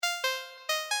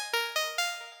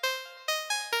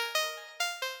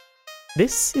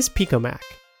This is Picomac,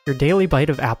 your daily bite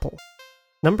of Apple.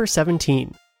 Number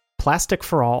 17, Plastic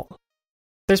for All.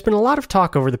 There's been a lot of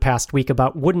talk over the past week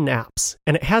about wooden apps,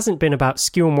 and it hasn't been about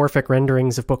skeuomorphic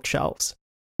renderings of bookshelves.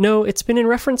 No, it's been in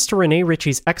reference to Rene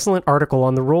Ritchie's excellent article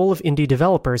on the role of indie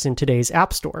developers in today's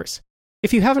app stores.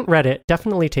 If you haven't read it,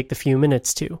 definitely take the few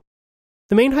minutes to.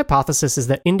 The main hypothesis is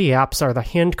that indie apps are the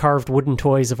hand-carved wooden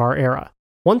toys of our era.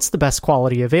 Once the best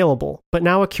quality available, but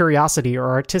now a curiosity or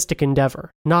artistic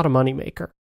endeavor, not a moneymaker.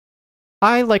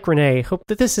 I, like Rene, hope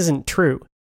that this isn't true,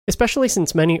 especially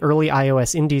since many early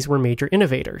iOS indies were major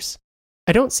innovators.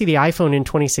 I don't see the iPhone in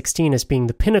 2016 as being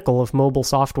the pinnacle of mobile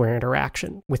software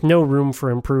interaction, with no room for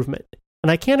improvement,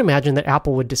 and I can't imagine that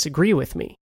Apple would disagree with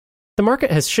me. The market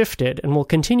has shifted and will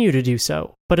continue to do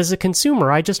so, but as a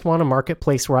consumer I just want a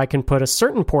marketplace where I can put a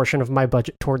certain portion of my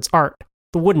budget towards art,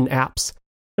 the wooden apps,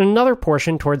 and another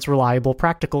portion towards reliable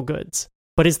practical goods.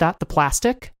 But is that the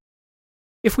plastic?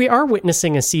 If we are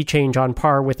witnessing a sea change on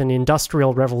par with an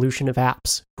industrial revolution of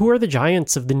apps, who are the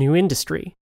giants of the new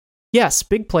industry? Yes,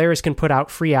 big players can put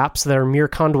out free apps that are mere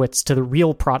conduits to the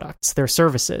real products, their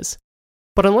services.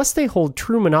 But unless they hold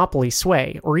true monopoly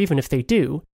sway, or even if they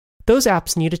do, those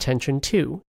apps need attention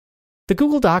too. The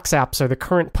Google Docs apps are the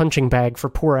current punching bag for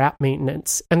poor app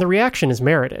maintenance, and the reaction is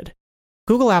merited.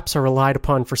 Google apps are relied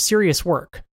upon for serious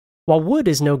work. While wood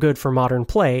is no good for modern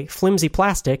play, flimsy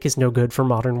plastic is no good for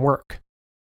modern work.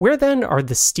 Where then are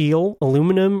the steel,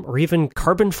 aluminum, or even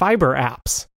carbon fiber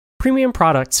apps? Premium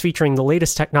products featuring the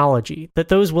latest technology that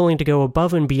those willing to go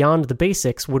above and beyond the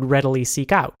basics would readily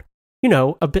seek out. You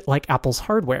know, a bit like Apple's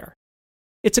hardware.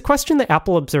 It's a question that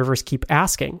Apple observers keep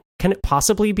asking. Can it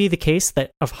possibly be the case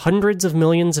that of hundreds of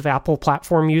millions of Apple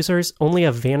platform users, only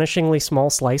a vanishingly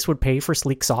small slice would pay for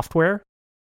sleek software?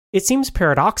 It seems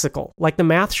paradoxical, like the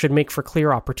math should make for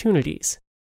clear opportunities.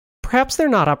 Perhaps they're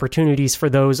not opportunities for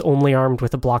those only armed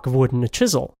with a block of wood and a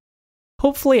chisel.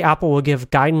 Hopefully Apple will give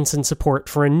guidance and support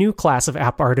for a new class of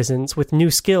app artisans with new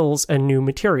skills and new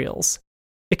materials.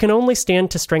 It can only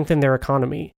stand to strengthen their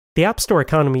economy. The App Store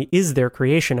economy is their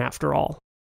creation after all,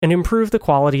 and improve the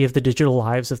quality of the digital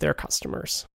lives of their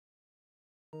customers.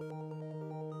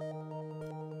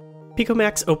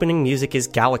 Picomac's opening music is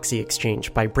Galaxy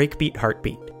Exchange by Breakbeat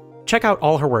Heartbeat. Check out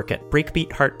all her work at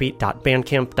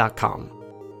breakbeatheartbeat.bandcamp.com.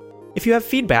 If you have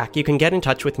feedback, you can get in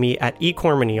touch with me at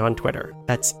ecormany on Twitter.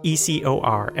 That's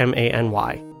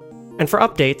ECORMANY. And for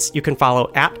updates, you can follow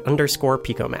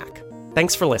 @_Picomac.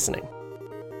 Thanks for listening.